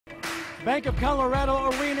Bank of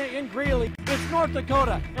Colorado Arena in Greeley. It's North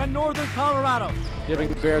Dakota and Northern Colorado. Giving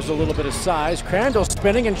the Bears a little bit of size. Crandall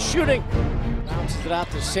spinning and shooting. Bounces it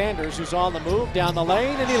out to Sanders, who's on the move down the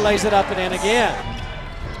lane, and he lays it up and in again.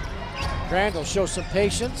 Crandall shows some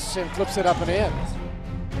patience and flips it up and in.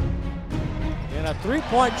 And a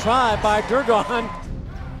three-point try by Durgon.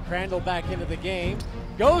 Crandall back into the game.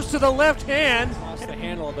 Goes to the left hand. Lost the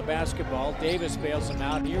handle of the basketball. Davis bails him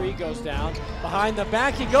out. Here he goes down. Behind the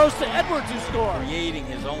back, he goes to Edwards, who scores. Creating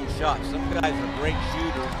his own shot. Some guys are great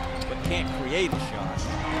shooters, but can't create a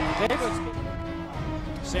shot. Davis.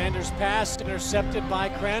 Sanders pass intercepted by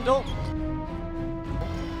Crandall.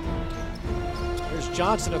 Here's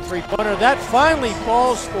Johnson, a three-pointer. That finally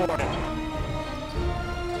falls for him.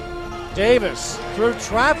 Davis through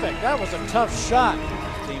traffic. That was a tough shot.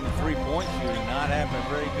 Team in three-point shooting, not having a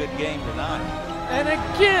very good game tonight. And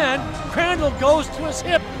again, Crandall goes to his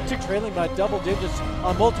hip. Trailing by double digits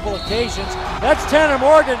on multiple occasions. That's Tanner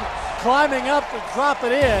Morgan climbing up to drop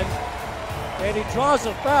it in. And he draws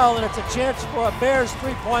a foul, and it's a chance for a Bears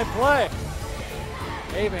three-point play.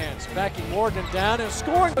 Avans backing Morgan down and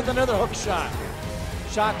scoring with another hook shot.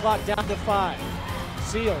 Shot clock down to 5.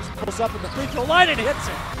 Seals pulls up in the free throw line and hits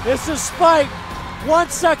it. This is Spike. 1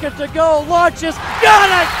 second to go. Launches. Got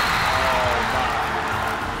it!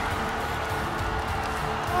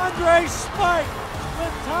 Andre Spike,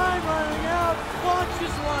 with time running out,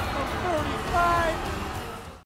 launches one from 35.